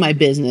 like, is my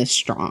business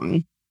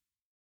strong?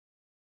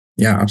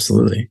 Yeah,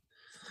 absolutely.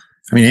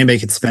 I mean, anybody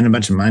could spend a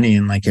bunch of money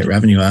and like get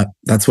revenue up.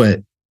 That's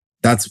what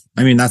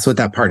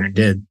that partner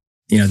did.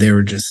 They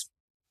were just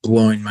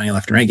blowing money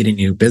left and right, getting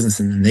new business.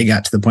 And then they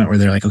got to the point where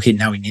they're like, okay,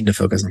 now we need to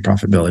focus on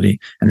profitability,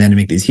 and then to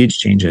make these huge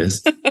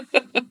changes.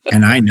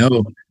 And I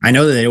know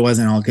that it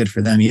wasn't all good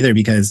for them either,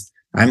 because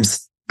I'm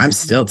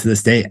still, to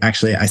this day,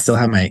 actually, I still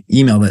have my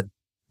email that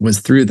was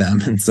through them.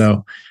 And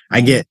so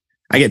I get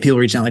people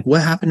reaching out like,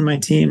 what happened to my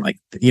team? Like,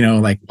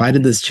 why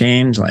did this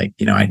change? Like,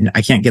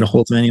 I can't get a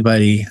hold of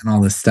anybody and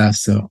all this stuff.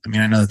 So, I mean,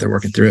 I know that they're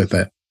working through it,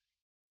 but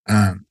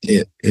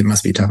it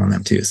must be tough on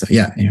them too. So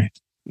yeah, anyway,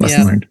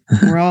 lesson learned.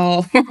 we're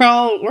all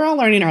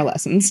learning our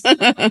lessons.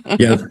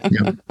 Yep.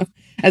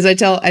 As I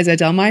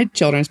tell my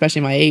children,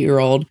 especially my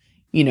 8-year-old,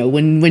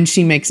 when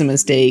she makes a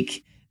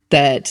mistake,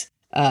 that,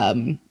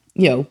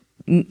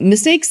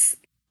 mistakes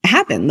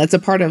happen. That's a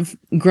part of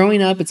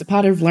growing up. It's a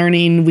part of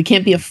learning. We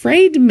can't be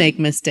afraid to make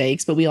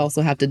mistakes, but we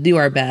also have to do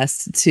our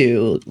best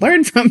to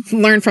learn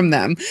from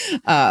them.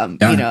 I'm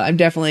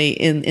definitely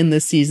in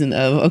this season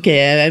of,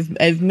 okay,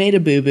 I've made a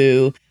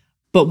boo-boo,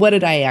 but what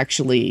did I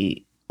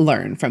actually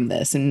learn from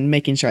this? And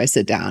making sure I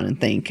sit down and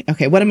think,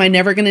 okay, what am I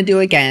never going to do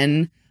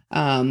again? We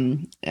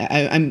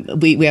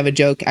have a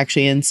joke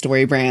actually in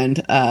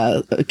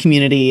StoryBrand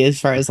community, as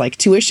far as like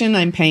tuition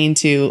I'm paying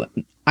to,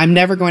 I'm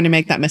never going to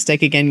make that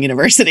mistake again,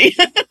 university.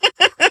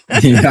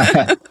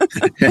 Yeah.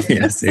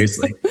 Yeah,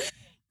 seriously.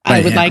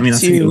 I But would yeah, I like mean,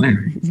 that's how you to,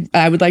 learn.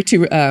 I would like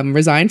to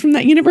resign from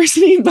that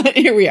university, but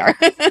here we are.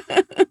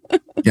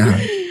 Yeah.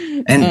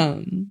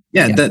 And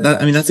yeah, Yeah.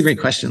 I mean, that's a great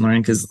question,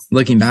 Lauren, because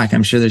looking back,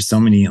 I'm sure there's so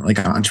many like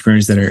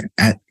entrepreneurs that are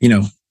at,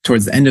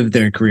 towards the end of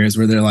their careers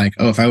where they're like,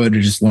 oh, if I would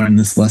have just learned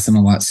this lesson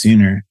a lot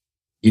sooner,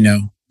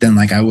 then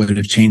like I would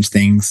have changed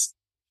things.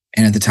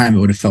 And at the time it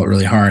would have felt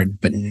really hard,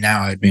 but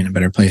now I'd be in a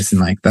better place.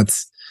 And like,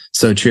 that's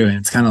so true. And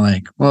it's kind of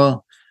like,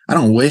 well, I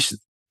don't wish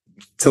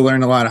to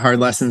learn a lot of hard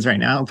lessons right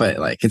now, but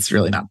like, it's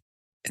really not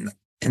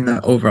in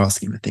the overall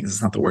scheme of things.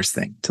 It's not the worst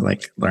thing to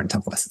like learn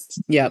tough lessons.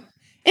 Yep.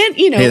 And,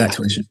 Pay that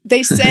tuition.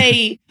 They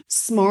say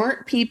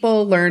smart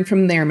people learn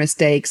from their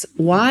mistakes.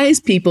 Wise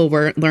people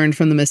learn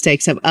from the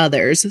mistakes of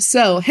others.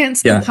 So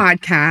hence the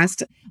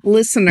podcast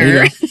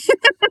listener.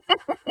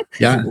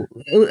 Yeah.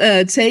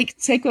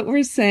 Take what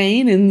we're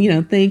saying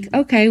and, think,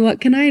 okay, what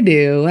can I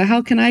do?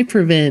 How can I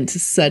prevent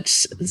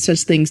such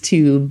things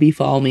to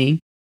befall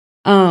me?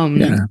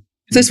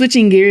 So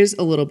switching gears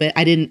a little bit,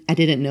 I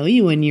didn't know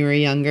you when you were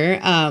younger.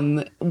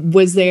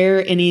 Was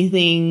there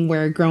anything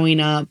where growing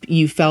up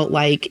you felt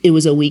like it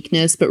was a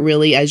weakness, but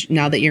really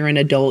now that you're an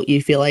adult,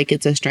 you feel like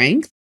it's a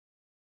strength?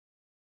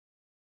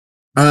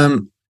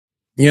 Thinking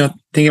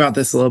about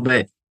this a little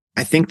bit,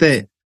 I think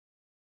that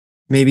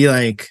maybe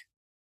like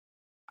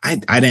I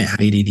didn't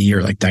have ADD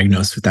or like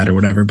diagnosed with that or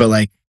whatever, but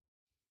like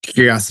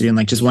curiosity and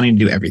like just wanting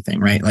to do everything,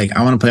 right? Like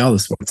I want to play all the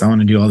sports. I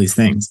want to do all these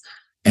things.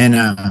 And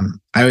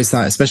I always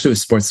thought, especially with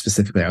sports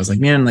specifically, I was like,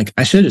 man, like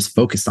I should have just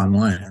focused on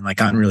one and like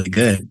gotten really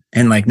good.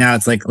 And like now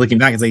it's like looking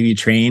back, it's like you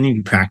train,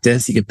 you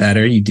practice, you get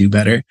better, you do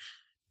better.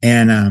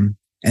 And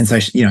so I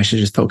should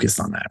just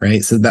focus on that,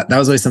 right? So that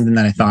was always something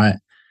that I thought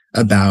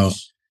about,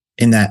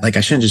 in that like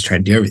I shouldn't just try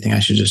to do everything. I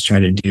should just try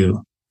to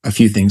do a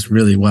few things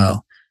really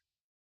well.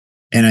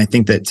 And I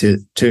think that to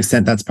an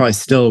extent that's probably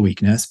still a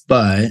weakness,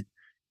 but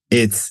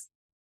it's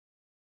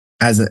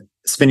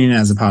spinning it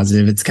as a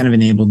positive, it's kind of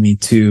enabled me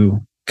to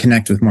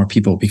connect with more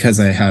people because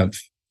I'm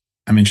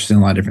interested in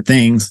a lot of different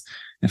things.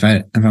 If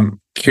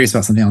I'm curious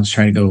about something, I'll just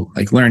try to go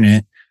like learn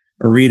it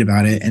or read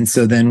about it. And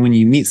so then when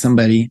you meet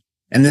somebody,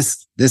 and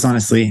this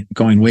honestly,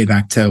 going way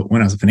back to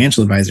when I was a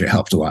financial advisor, it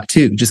helped a lot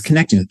too, just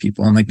connecting with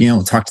people and like being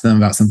able to talk to them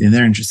about something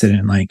they're interested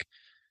in. Like,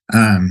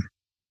 if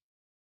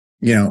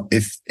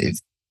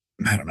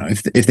I don't know,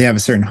 if they have a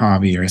certain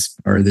hobby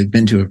or they've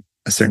been to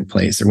a certain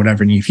place or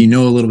whatever, and if you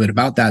know a little bit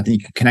about that, then you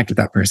can connect with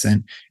that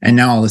person. And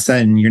now all of a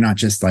sudden you're not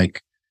just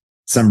like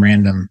some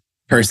random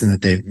person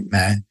that they've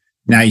met.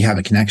 Now you have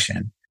a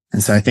connection.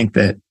 And so I think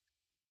that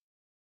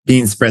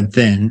being spread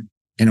thin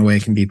in a way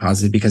can be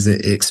positive because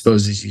it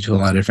exposes you to a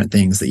lot of different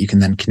things that you can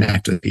then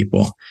connect with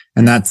people.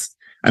 And that's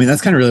kind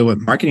of really what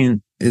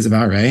marketing is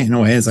about, right? In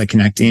a way, is like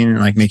connecting and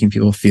like making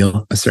people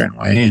feel a certain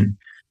way. And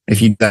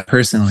if you do that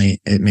personally,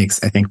 it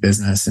makes, I think,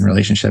 business and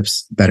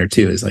relationships better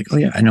too. Is like, oh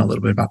yeah, I know a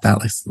little bit about that.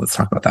 Let's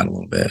talk about that a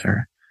little bit.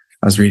 Or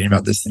I was reading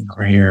about this thing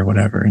over here or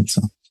whatever. And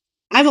so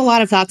I have a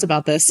lot of thoughts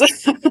about this.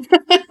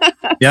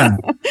 Yeah.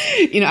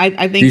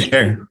 I think,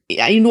 sure.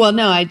 Well,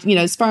 no,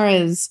 as far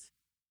as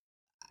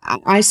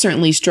I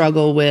certainly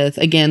struggle with,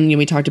 again,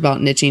 we talked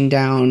about niching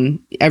down.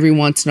 Every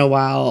once in a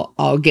while,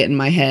 I'll get in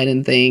my head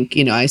and think,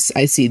 I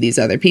see these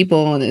other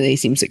people and they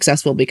seem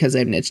successful because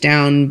they've niched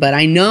down. But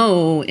I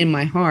know in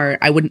my heart,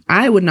 I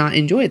would not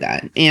enjoy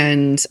that.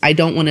 And I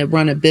don't want to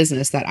run a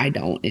business that I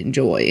don't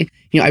enjoy.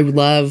 I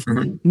love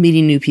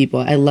meeting new people.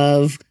 I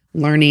love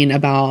learning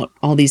about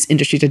all these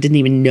industries I didn't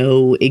even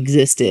know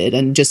existed.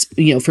 And just,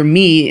 for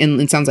me,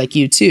 and it sounds like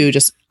you too,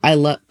 just I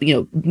love,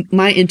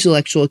 my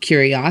intellectual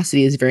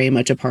curiosity is very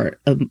much a part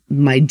of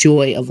my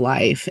joy of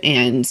life.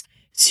 And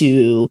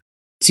to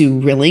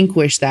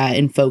relinquish that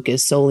and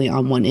focus solely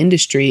on one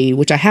industry,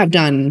 which I have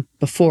done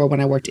before when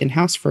I worked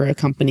in-house for a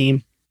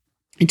company,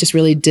 it just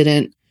really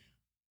didn't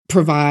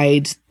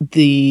provide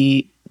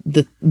the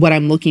what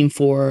I'm looking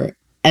for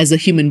as a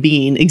human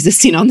being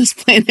existing on this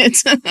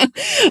planet.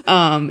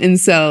 And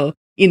so,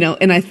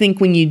 and I think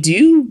when you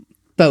do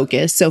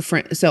focus, so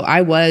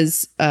I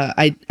was,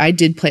 I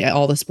did play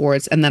all the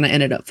sports, and then I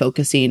ended up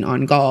focusing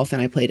on golf,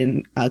 and I played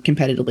in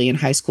competitively in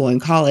high school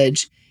and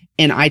college,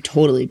 and I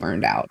totally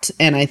burned out.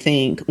 And I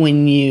think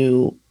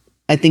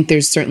I think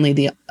there's certainly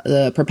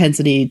the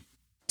propensity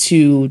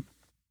to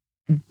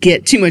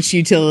get too much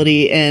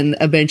utility and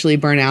eventually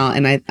burn out.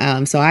 And I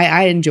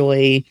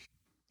enjoy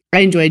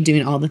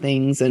doing all the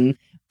things and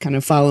kind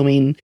of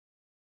following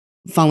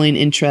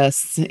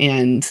interests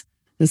and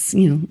this,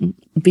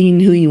 being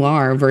who you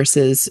are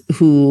versus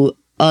who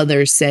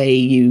others say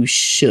you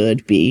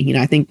should be.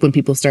 I think when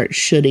people start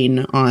shoulding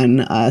on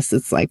us,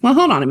 it's like, well,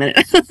 hold on a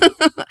minute.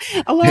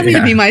 Allow me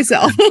to be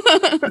myself.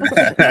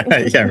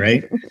 Yeah,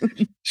 right.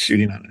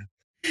 Shooting on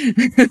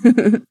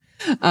it.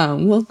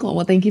 Well, cool.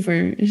 Well, thank you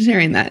for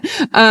sharing that.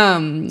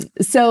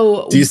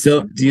 So do you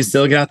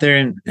still get out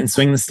there and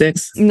swing the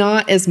sticks?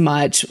 Not as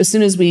much. As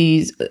soon as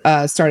we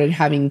started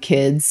having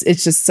kids,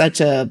 it's just such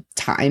a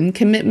time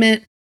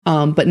commitment.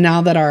 But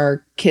now that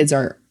our kids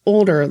are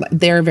older,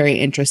 they're very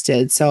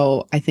interested.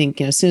 So I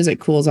think, as soon as it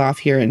cools off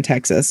here in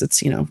Texas,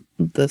 it's,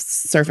 the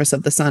surface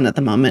of the sun at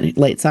the moment,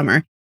 late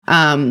summer.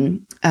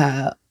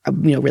 I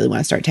really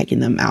want to start taking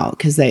them out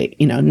because they,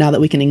 now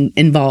that we can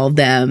involve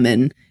them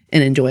and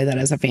enjoy that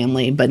as a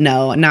family. But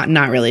no,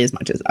 not really as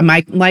much as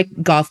my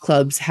golf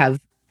clubs have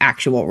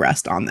actual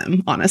rust on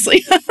them,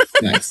 honestly.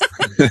 Nice.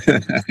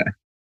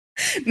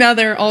 Now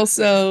they're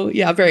also,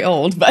 very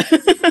old, but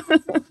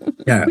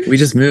yeah, we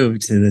just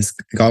moved to this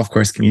golf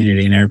course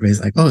community and everybody's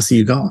like, oh, so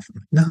you golf?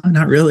 No,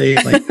 not really.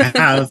 Like I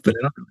have, but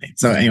I don't really.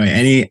 So anyway,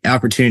 any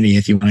opportunity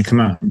if you want to come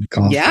out and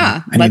golf.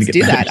 Yeah, let's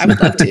do that. I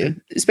would love to,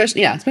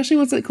 especially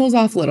once it cools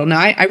off a little. Now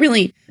I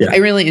really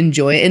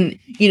enjoy it. And,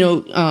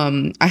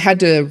 I had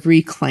to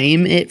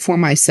reclaim it for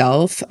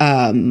myself.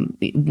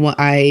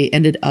 I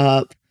ended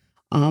up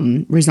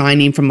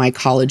resigning from my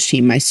college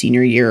team my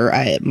senior year.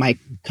 My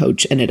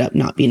coach ended up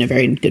not being a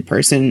very good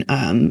person.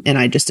 And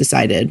I just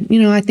decided,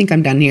 I think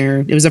I'm done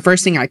here. It was the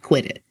first thing I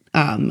quit it.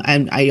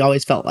 And I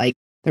always felt like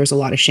there was a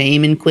lot of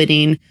shame in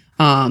quitting.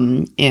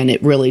 And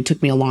it really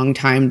took me a long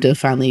time to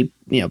finally,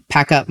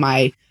 pack up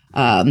my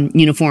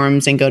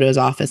uniforms and go to his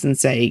office and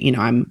say,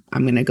 I'm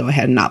going to go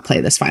ahead and not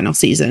play this final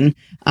season.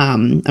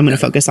 I'm going to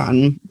focus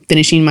on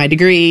finishing my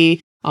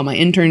degree, on my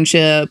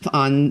internship,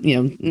 on,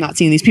 not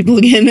seeing these people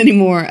again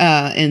anymore.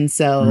 And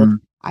so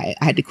I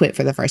had to quit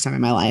for the first time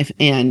in my life.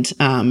 And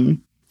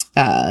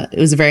it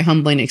was a very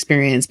humbling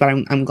experience, but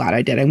I'm glad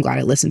I did. I'm glad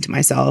I listened to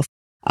myself.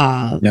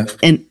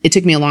 And it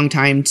took me a long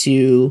time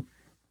to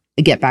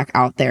get back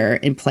out there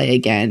and play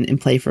again and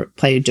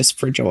play just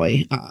for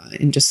joy,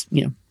 and just,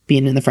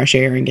 being in the fresh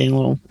air and getting a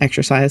little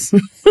exercise.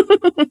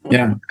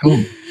 Yeah.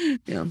 Cool.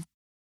 Yeah.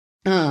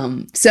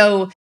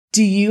 So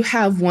do you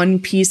have one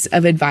piece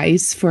of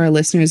advice for our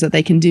listeners that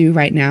they can do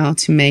right now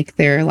to make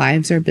their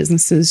lives or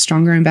businesses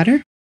stronger and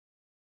better?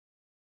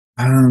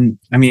 I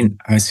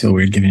always feel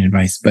weird giving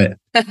advice, but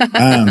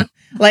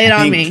lay it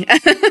on me.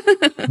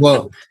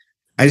 Well,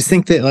 I just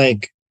think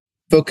that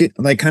focus,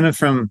 kind of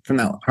from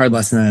that hard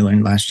lesson that I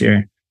learned last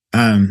year.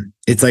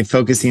 It's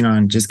focusing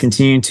on just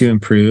continuing to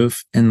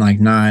improve and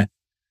not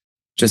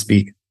just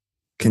be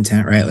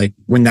content, right?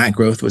 When that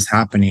growth was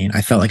happening,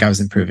 I felt like I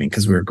was improving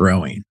because we were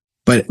growing,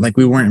 but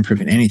we weren't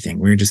improving anything.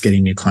 We were just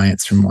getting new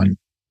clients from one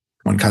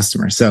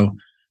customer. So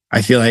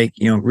I feel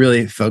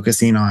really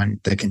focusing on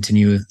the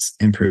continuous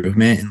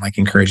improvement and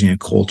encouraging a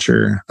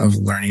culture of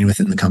learning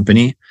within the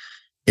company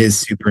is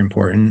super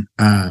important.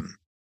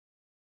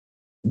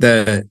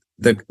 The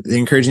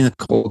encouraging the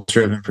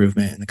culture of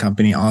improvement in the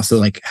company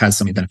also has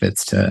so many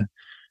benefits to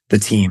the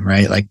team,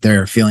 right?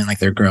 They're feeling like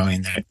they're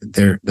growing,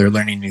 they're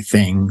learning new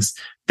things.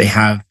 They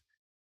have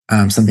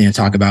something to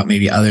talk about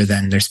maybe other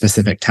than their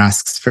specific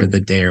tasks for the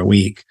day or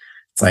week.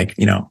 It's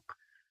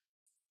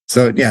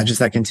so yeah, just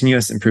that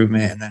continuous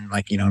improvement and then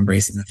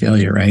embracing the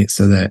failure, right?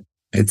 So that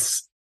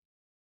it's,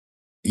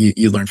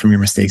 you learn from your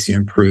mistakes, you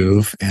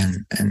improve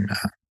and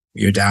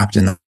you adapt.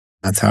 And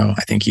that's how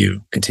I think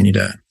you continue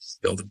to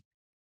build a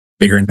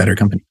bigger and better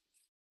company.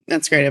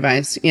 That's great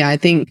advice. Yeah.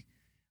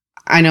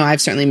 I know I've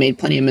certainly made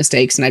plenty of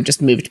mistakes and I've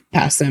just moved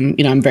past them.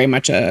 I'm very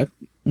much a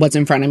what's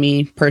in front of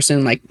me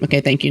person,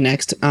 okay, thank you,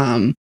 next.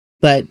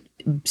 But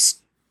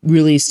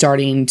really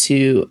starting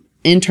to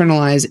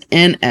internalize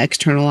and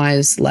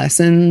externalize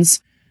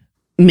lessons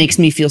makes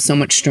me feel so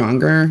much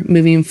stronger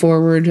moving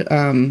forward.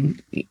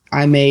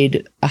 I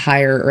made a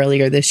hire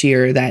earlier this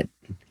year that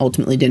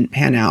ultimately didn't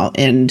pan out.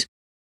 And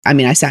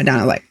I sat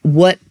down and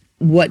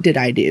what did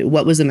I do?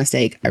 What was the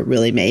mistake I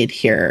really made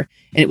here?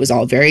 And it was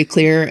all very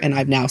clear. And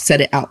I've now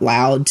said it out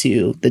loud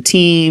to the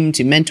team,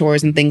 to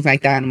mentors and things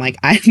like that. And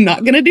I'm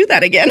not going to do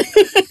that again.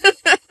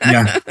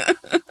 Yeah.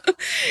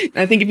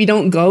 I think if you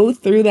don't go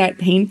through that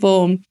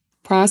painful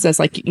process,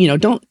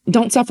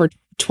 don't suffer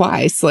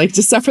twice,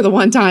 just suffer the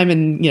one time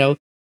and,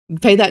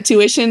 pay that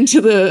tuition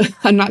to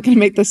I'm not going to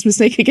make this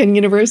mistake again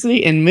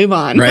university and move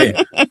on. Right.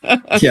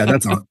 Yeah.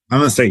 That's all. I'm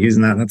going to start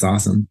using that. That's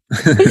awesome.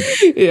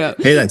 Yeah.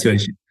 Pay that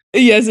tuition.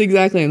 Yes,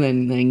 exactly.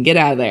 And then get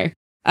out of there.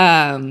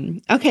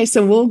 Okay.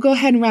 So we'll go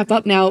ahead and wrap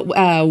up now.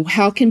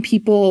 How can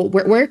people,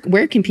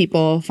 where can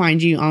people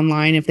find you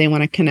online if they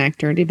want to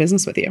connect or do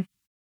business with you?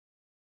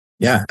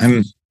 Yeah.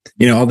 I'm,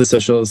 all the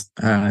socials,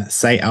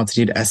 Site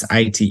Altitude,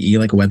 SITE,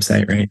 like a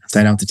website, right?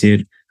 Site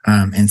Altitude,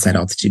 and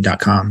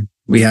sitealtitude.com.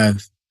 We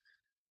have,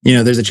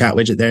 there's a chat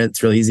widget there.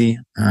 It's real easy.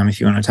 If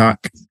you want to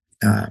talk,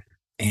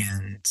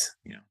 and,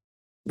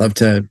 love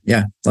to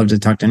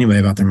talk to anybody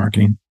about their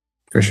marketing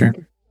for sure.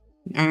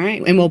 All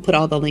right. And we'll put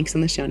all the links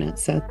in the show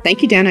notes. So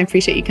thank you, Dan. I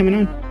appreciate you coming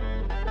on.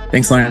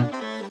 Thanks, Lauren.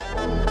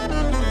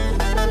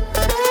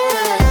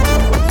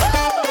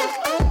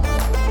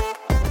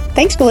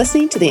 Thanks for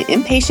listening to The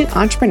Impatient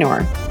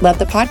Entrepreneur. Love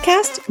the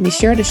podcast? Be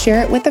sure to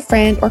share it with a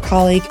friend or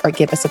colleague or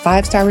give us a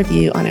 5-star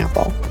review on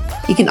Apple.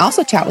 You can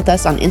also chat with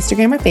us on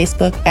Instagram or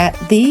Facebook at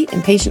The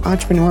Impatient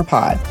Entrepreneur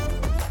Pod.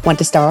 Want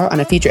to star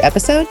on a future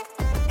episode?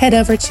 Head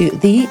over to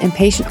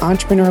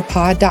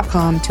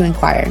theimpatiententrepreneur.com to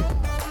inquire.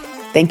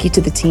 Thank you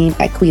to the team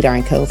at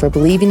Quidar & Co. for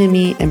believing in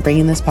me and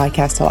bringing this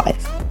podcast to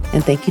life.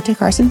 And thank you to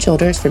Carson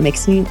Childers for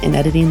mixing and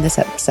editing this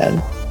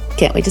episode.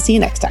 Can't wait to see you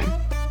next time.